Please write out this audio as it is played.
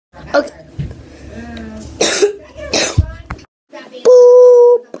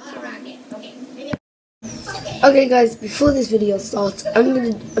Okay guys, before this video starts,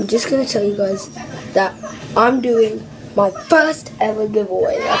 I'm just gonna tell you guys that I'm doing my first ever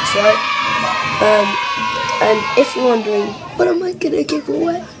giveaway. That's right. And if you're wondering, what am I gonna give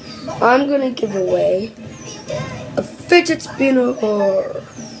away? I'm gonna give away a fidget spinner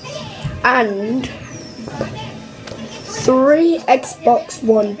and 3 Xbox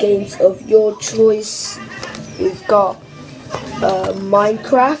One games of your choice. We've got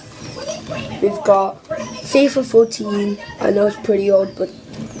Minecraft. We've got FIFA 14. I know it's pretty old, but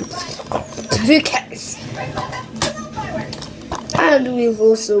who cares? And we've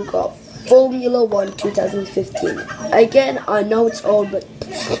also got Formula 1 2015. Again, I know it's old, but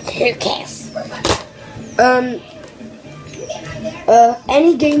who cares?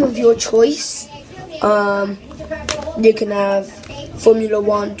 Any game of your choice. You can have Formula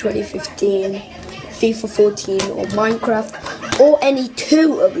 1 2015, FIFA 14, or Minecraft, or any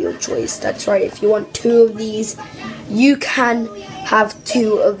 2 of your choice. That's right, if you want 2 of these, you can have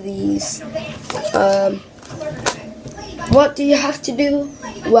 2 of these. What do you have to do?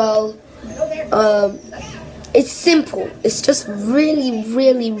 Well, it's simple. It's just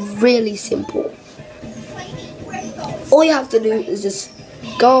really simple. All you have to do is just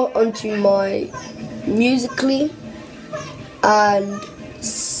go onto my Musical.ly and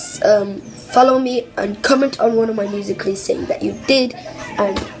follow me and comment on one of my Musical.ly saying that you did,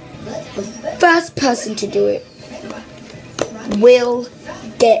 and the first person to do it will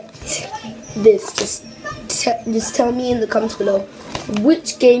get this. Just tell me in the comments below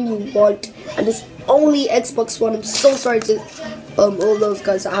which game you want, and it's only Xbox One. I'm so sorry to all those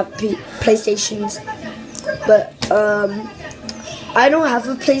guys that have PlayStations, but I don't have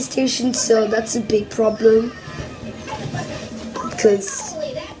a PlayStation, so that's a big problem. Because,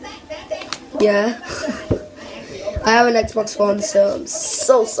 yeah, I have an Xbox One, so I'm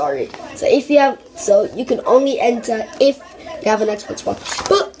so sorry. So you can only enter if you have an Xbox One.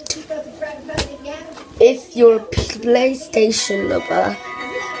 But if you're a PlayStation lover,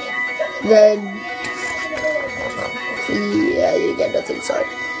 then yeah, you get nothing. Sorry.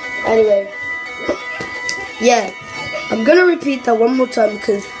 Anyway, yeah, I'm gonna repeat that one more time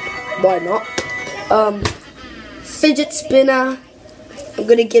because why not? Fidget spinner. I'm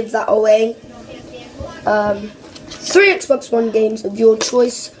gonna give that away. 3 Xbox One games of your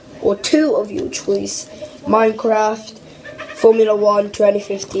choice, or 2 of your choice. Minecraft, Formula 1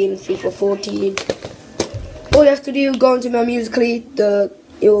 2015, FIFA 14. All you have to do, go onto my Musical.ly.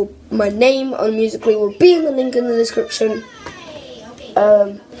 My name on Musical.ly will be in the link in the description.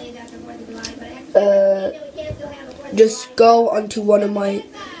 Just go onto one of my,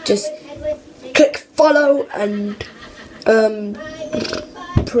 just click follow and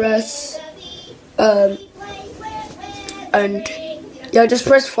press just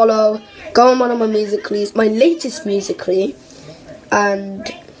press follow. Go on one of my Musical.lys, my latest Musical.ly, and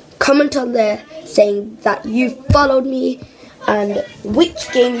comment on there saying that you followed me and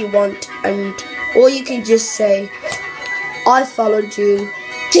which game you want, or you can just say I followed you,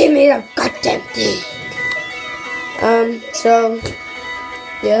 give me a goddamn thing. So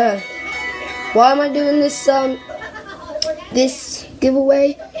yeah, why am I doing this this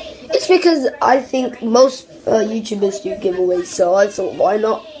giveaway? It's because I think most YouTubers do giveaways, so I thought, why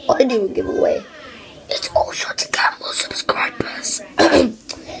not I do a giveaway? It's also to get more subscribers.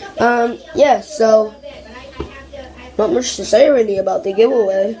 Yeah, so not much to say really about the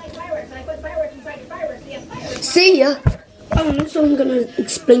giveaway. See ya. Also I'm gonna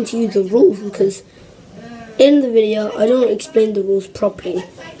explain to you the rules, because in the video I don't explain the rules properly.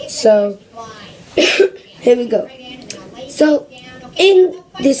 So here we go. So in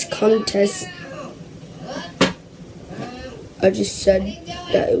this contest, I just said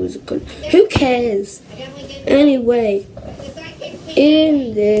that it was a who cares? Anyway,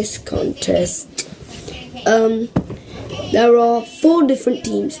 in this contest, there are 4 different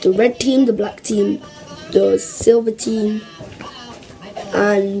teams: the red team, the black team, the silver team,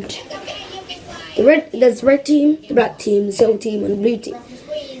 and there's red team, the black team, the silver team, and the blue team.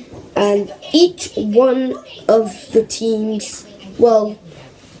 And each one of the teams, well,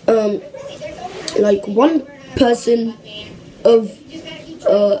 like one person of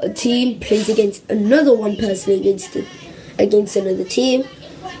a team plays against another one person against another team,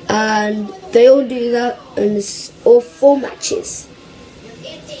 and they all do that, and it's all 4 matches.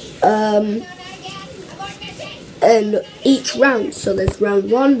 And each round, so there's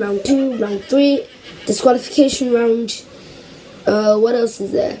round 1, round 2, round 3, disqualification round. What else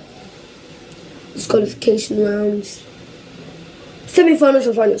is there? Disqualification rounds, semi-finals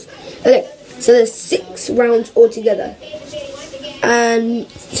and finals. Okay, so there's 6 rounds altogether. And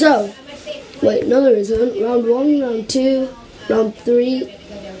so Wait, no, there isn't. Round 1, round 2, round 3,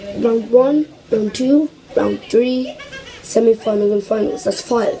 round 1, round 2, round 3, semi-finals and finals. That's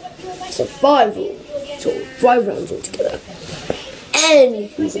 5. So 5 rounds altogether.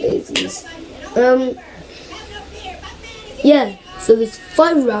 Anything's daisies. Yeah, so there's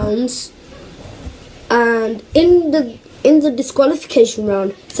 5 rounds, and in the disqualification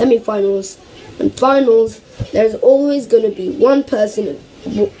round, semi-finals and finals, there's always going to be one person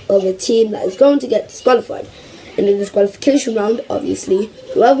of a team that is going to get disqualified. In the disqualification round, obviously,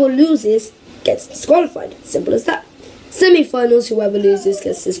 whoever loses gets disqualified. Simple as that. Semi-finals, whoever loses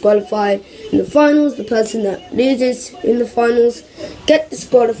gets disqualified. In the finals, the person that loses in the finals get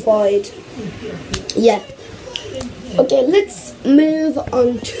disqualified. Yeah. Okay, let's move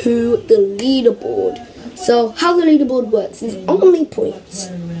on to the leaderboard. So, how the leaderboard works is only points.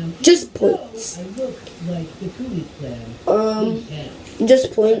 Just points.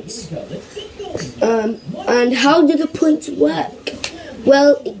 Just points. And how do the points work?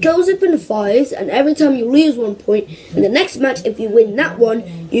 Well, it goes up in the 5s, and every time you lose 1 point, in the next match, if you win that one,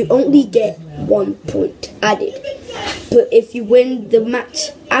 you only get 1 point added. But if you win the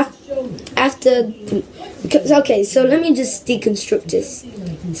match after... Okay, so let me just deconstruct this.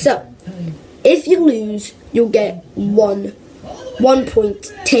 So, if you lose, you'll get 1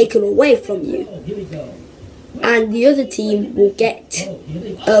 point taken away from you. And the other team will get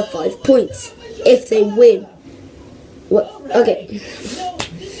 5 points if they win. What? Okay,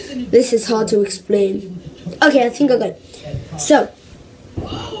 this is hard to explain. Okay, I think I got it. So,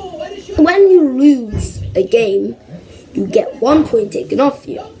 when you lose a game, you get 1 point taken off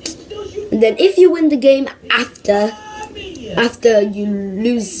you. And then if you win the game after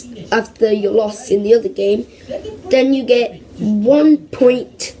you lost in the other game, then you get 1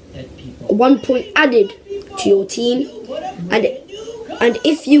 point added to your team. And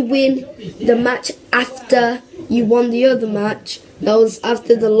if you win the match after you won the other match, that was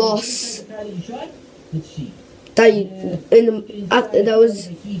after the loss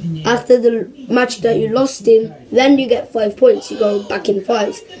after the match that you lost in, then you get 5 points. You go back in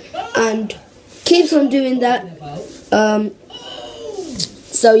 5s and keeps on doing that.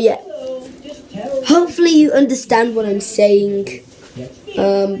 So yeah, hopefully you understand what I'm saying,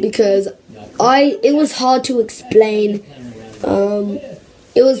 because it was hard to explain.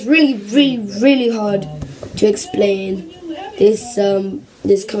 It was really hard to explain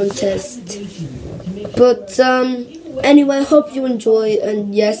this contest. But anyway, I hope you enjoy,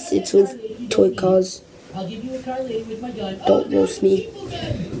 and yes, it's with toy cars. Don't roast me.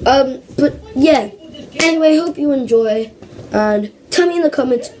 But yeah, anyway, hope you enjoy, and tell me in the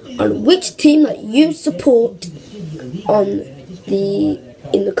comments on which team that you support in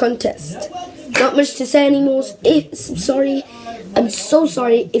the contest. Not much to say anymore. I'm so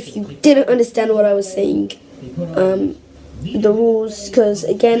sorry if you didn't understand what I was saying. The rules, because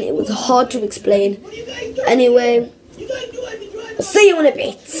again it was hard to explain. Anyway, I'll see you in a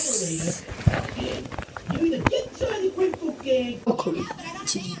bit. Welcome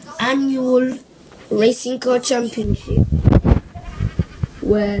to the annual Racing Car Championship,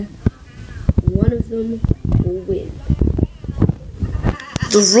 where one of them will win.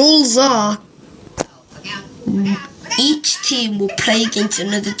 The rules are each team will play against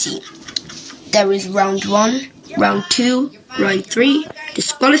another team. There is round 1, round 2, round 3,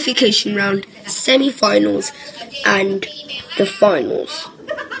 disqualification round, semi-finals, and the finals.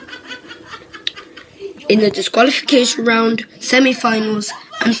 In the disqualification round, semi-finals,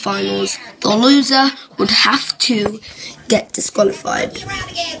 and finals, the loser would have to get disqualified.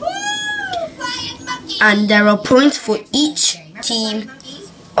 And there are points for each team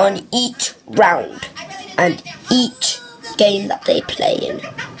on each round and each game that they play in.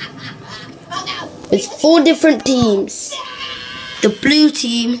 There's 4 different teams: the blue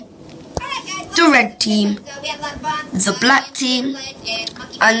team, the red team, the black team,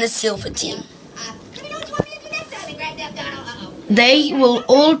 and the silver team. They will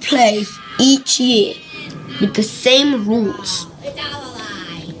all play each year with the same rules.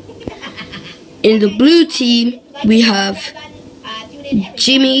 In the blue team, we have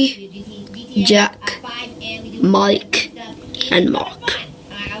Jimmy, Jack, Mike, and Mark.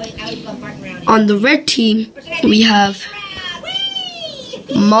 On the red team, we have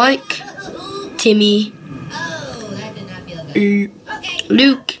Mike, Timmy,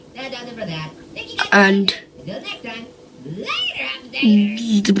 Luke, and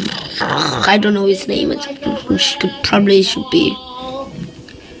I don't know his name. Probably should be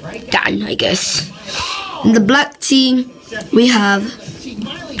Dan, I guess. In the black team, we have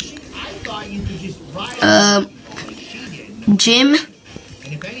Jim,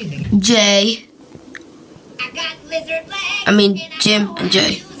 Jay. I mean Jim and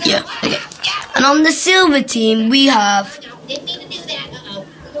Jay. Yeah, okay. And on the silver team we have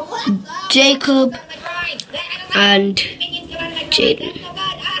Jacob and Jaden.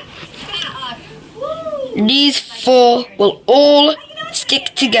 These four will all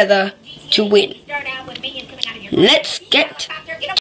stick together to win. Let's get